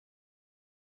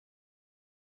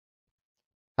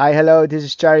Hi, hello, this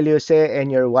is Charlie Jose, and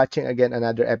you're watching again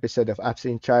another episode of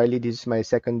Absent Charlie. This is my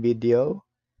second video,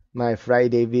 my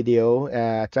Friday video.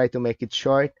 Try to make it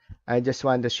short. I just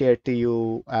want to share to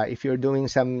you if you're doing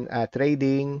some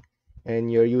trading and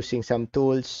you're using some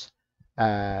tools,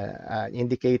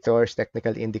 indicators,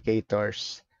 technical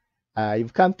indicators,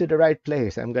 you've come to the right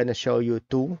place. I'm going to show you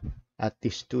two, at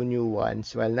least two new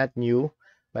ones. Well, not new,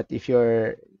 but if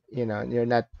you're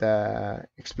not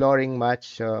exploring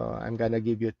much, so I'm going to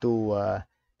give you two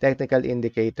technical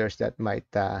indicators that might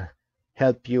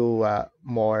help you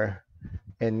more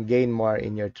and gain more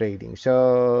in your trading.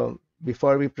 So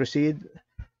before we proceed,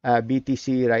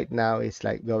 BTC right now is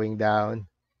like going down,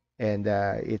 and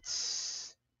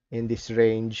it's in this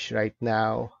range right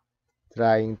now,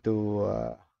 trying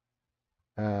to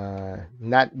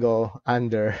not go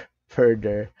under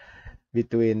further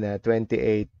between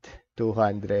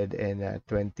 28,200 and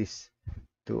 22,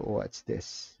 what's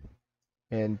this,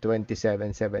 and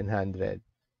 27,700.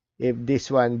 If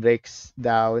this one breaks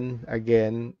down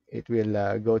again, it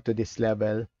will go to this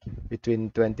level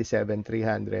between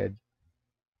 27,300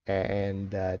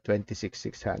 and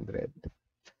 26,600.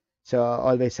 So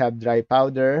always have dry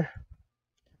powder,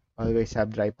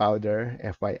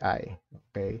 FYI.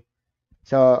 Okay.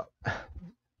 So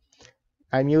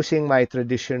I'm using my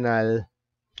traditional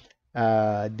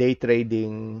day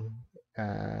trading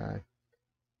uh,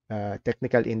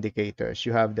 technical indicators.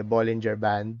 You have the Bollinger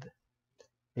Band,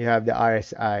 you have the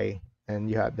RSI, and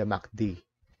you have the MACD.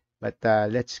 But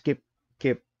let's skip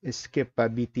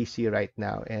BTC right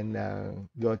now and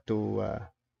go to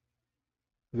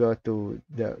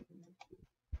the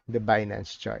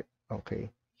Binance chart. Okay.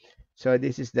 So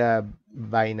this is the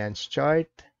Binance chart.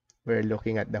 We're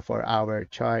looking at the 4-hour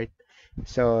chart.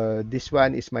 So this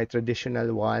one is my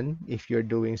traditional one if you're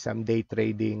doing some day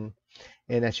trading.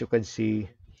 And as you can see,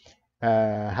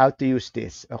 how to use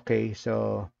this. Okay,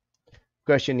 so of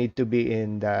course you need to be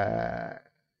in the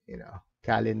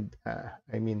calendar.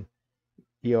 I mean,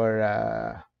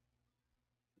 your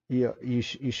you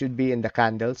should be in the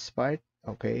candles part.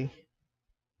 Okay,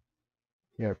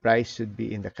 your price should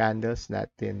be in the candles, not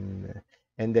in.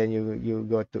 And then you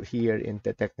go to here in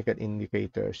the technical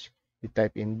indicators. You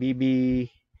type in BB,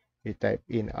 you type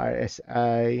in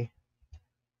RSI,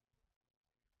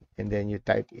 and then you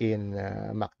type in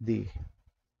MACD.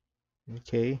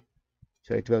 Okay.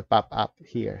 So it will pop up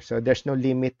here. So there's no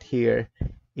limit here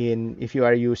in if you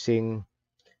are using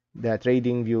the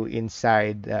trading view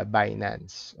inside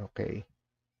Binance. Okay.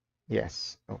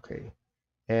 Yes. Okay.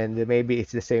 And maybe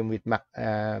it's the same with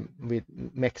with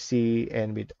Mexi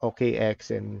and with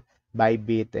OKX and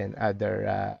Bybit and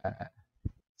other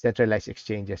centralized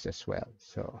exchanges as well.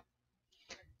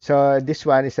 So this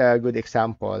one is a good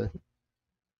example.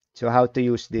 So how to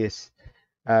use this?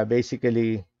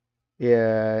 Basically,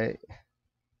 uh,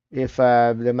 if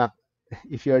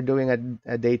if you're doing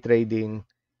a day trading,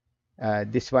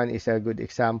 this one is a good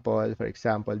example. For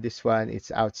example, this one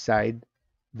is outside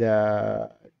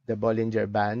the Bollinger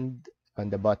Band on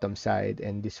the bottom side,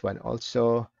 and this one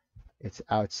also it's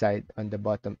outside on the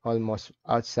bottom, almost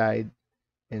outside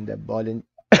in the Bollinger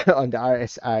on the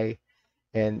RSI,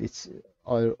 and it's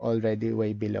already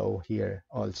way below here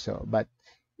also, but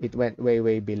it went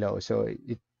way below, so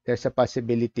there's a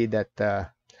possibility that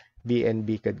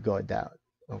BNB could go down.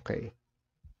 Okay.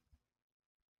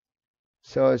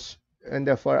 So in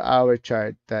the 4-hour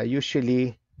chart,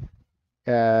 usually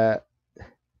uh,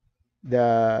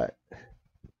 the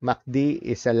MACD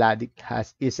is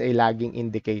a lagging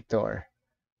indicator.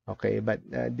 Okay, but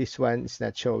this one is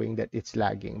not showing that it's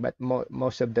lagging, but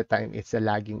most of the time it's a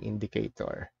lagging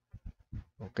indicator.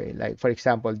 Okay, like for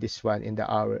example, this one in the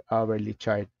hourly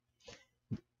chart,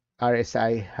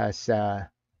 RSI has you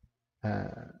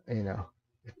know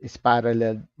is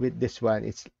parallel with this one.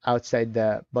 It's outside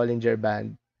the Bollinger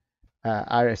Band.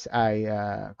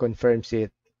 RSI confirms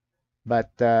it,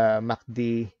 but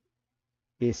MACD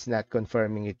is not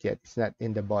confirming it yet. It's not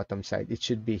in the bottom side. It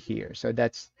should be here. So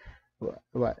that's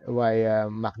why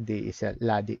MACD is a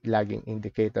lagging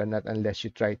indicator, not unless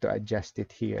you try to adjust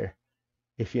it here,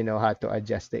 if you know how to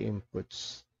adjust the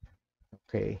inputs.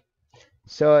 Okay.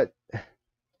 So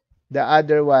the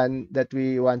other one that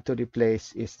we want to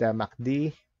replace is the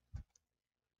MACD.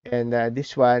 And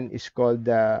this one is called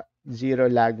the zero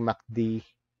lag MACD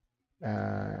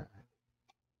uh,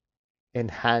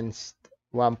 enhanced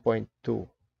 1.2.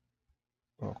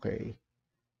 Okay.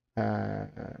 Uh,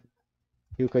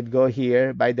 you could go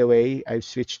here. By the way, I've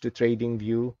switched to trading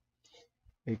view.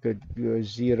 You could go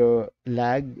zero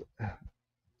lag. You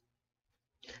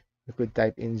could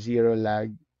type in zero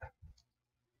lag,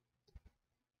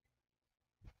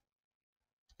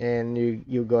 and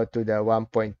you go to the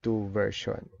 1.2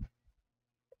 version.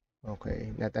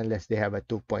 Okay, not unless they have a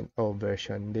 2.0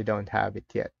 version. They don't have it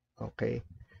yet. Okay,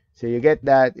 so you get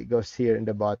that. It goes here in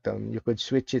the bottom. You could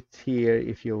switch it here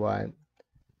if you want.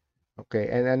 Okay,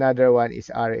 and another one is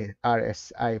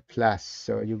RSI plus.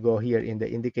 So you go here in the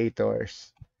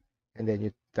indicators, and then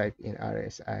you type in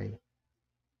RSI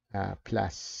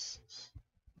plus.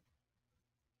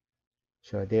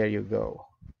 So there you go.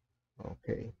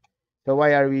 Okay. So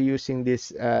why are we using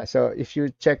this? So if you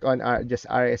check on just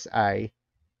RSI,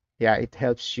 yeah, it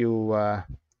helps you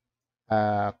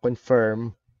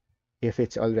confirm if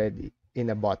it's already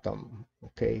in a bottom.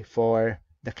 Okay, for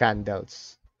the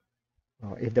candles,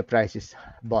 if the price is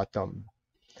bottom.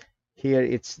 Here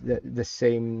it's the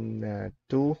same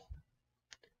two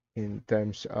in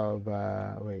terms of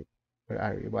wait, where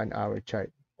are we? 1 hour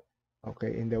chart.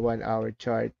 Okay, in the 1 hour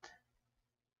chart,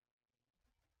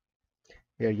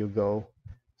 here you go.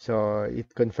 So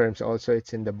it confirms also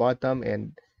it's in the bottom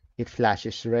and it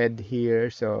flashes red here,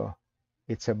 so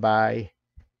it's a buy.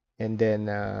 And then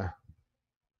the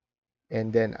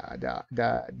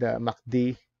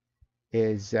MACD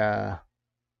is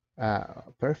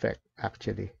perfect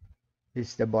actually.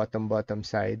 It's the bottom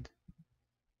side,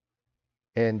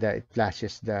 and it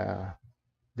flashes the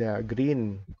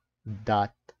green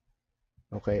dot.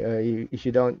 Okay, if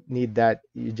you don't need that,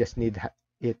 you just need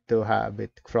it to have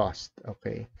it crossed.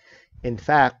 Okay, in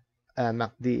fact,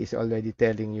 MACD is already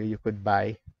telling you could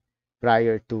buy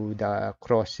prior to the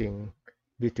crossing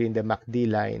between the MACD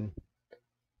line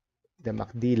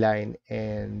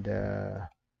and the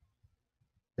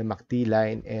MACD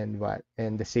line and what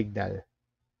and the signal.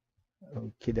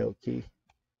 Okie dokie.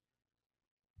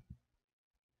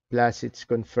 Plus, it's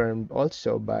confirmed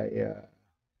also by the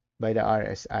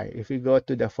RSI. If we go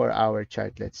to the 4 hour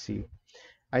chart, let's see.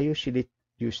 I usually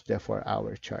use the 4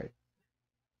 hour chart.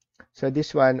 So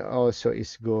this one also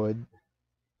is good.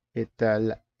 It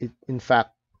in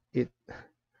fact it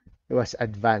was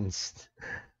advanced,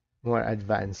 more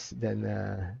advanced than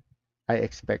I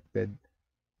expected.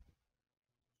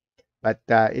 But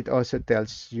it also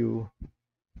tells you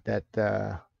that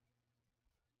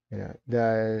you know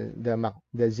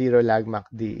the zero lag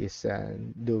MACD is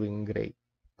doing great.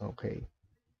 Okay,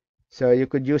 so you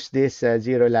could use this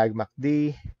zero lag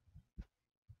MACD.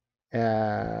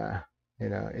 You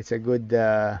know, it's a good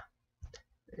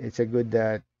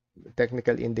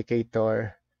technical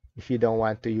indicator if you don't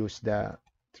want to use the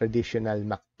traditional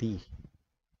MACD.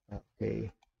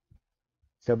 Okay.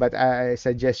 So, but I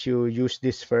suggest you use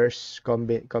this first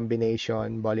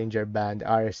combination, Bollinger Band,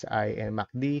 RSI, and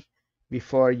MACD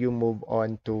before you move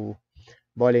on to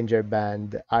Bollinger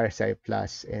Band, RSI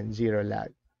Plus, and Zero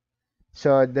Lag.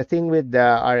 So the thing with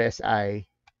the RSI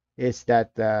is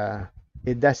that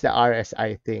it does the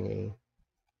RSI thingy.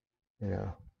 You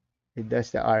know, it does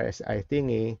the RSI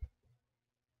thingy,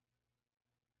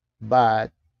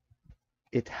 but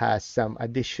it has some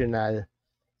additional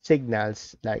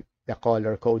signals like the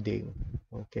color coding.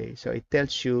 Okay, so it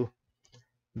tells you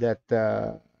that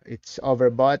it's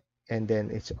overbought and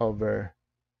then it's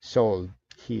oversold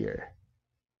here.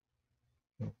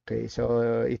 Okay,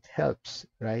 so it helps,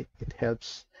 right? It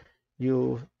helps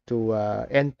you to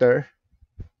enter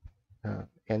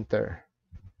and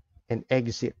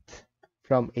exit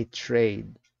from a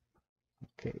trade.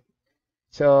 Okay,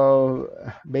 so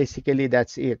basically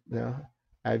that's it. No?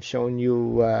 I've shown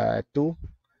you two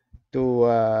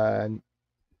uh,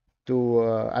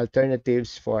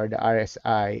 alternatives for the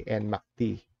RSI and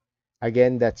MACD.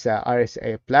 Again, that's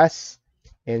RSI Plus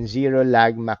and Zero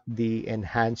Lag MACD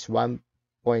Enhanced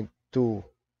 1.2.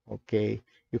 Okay,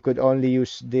 you could only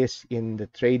use this in the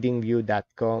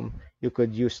tradingview.com. You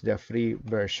could use the free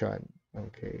version.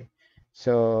 Okay,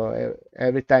 so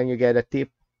every time you get a tip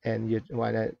and you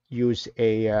want to use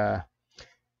an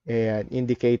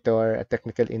indicator, a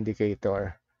technical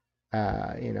indicator,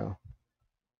 you know,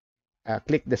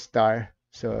 click the star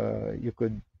so you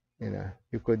could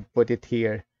you could put it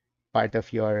here, part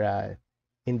of your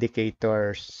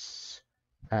indicators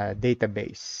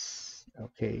database.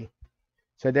 Okay,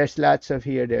 so there's lots of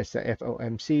here. There's a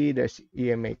FOMC, there's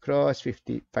EMA cross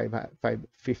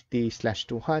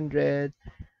 550/200,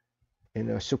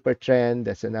 super trend.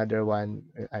 That's another one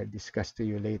I'll discuss to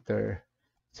you later.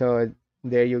 So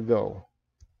there you go.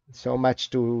 So much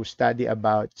to study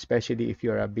about, especially if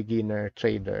you're a beginner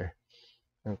trader.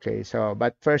 Okay, so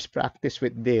but first practice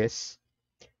with this,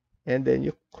 and then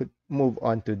you could move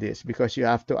on to this because you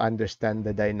have to understand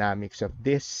the dynamics of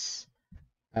this.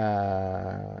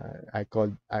 I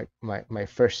called my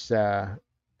first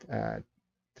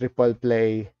triple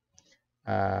play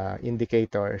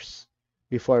indicators.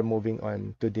 before moving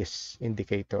on to these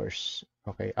indicators.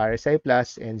 Okay, RSI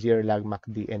plus and zero lag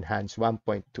MACD enhance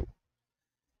 1.2.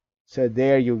 So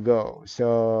there you go.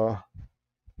 So,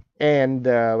 and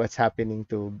what's happening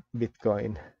to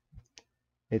Bitcoin?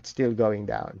 It's still going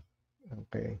down.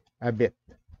 Okay, a bit.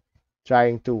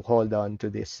 Trying to hold on to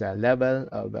this level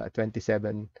of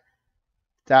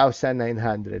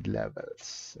 27,900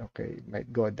 levels. Okay,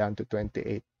 might go down to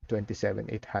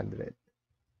 27,800.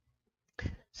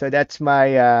 So that's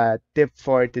my tip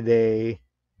for today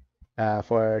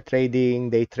for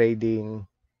trading, day trading,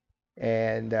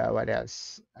 and what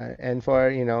else? And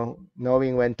for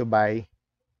knowing when to buy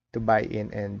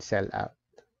in and sell out.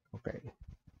 Okay,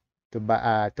 to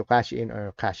cash in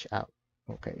or cash out.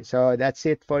 Okay, so that's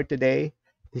it for today.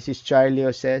 This is Charlie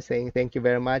Jose saying thank you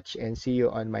very much and see you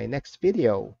on my next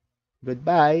video.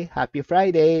 Goodbye. Happy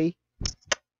Friday.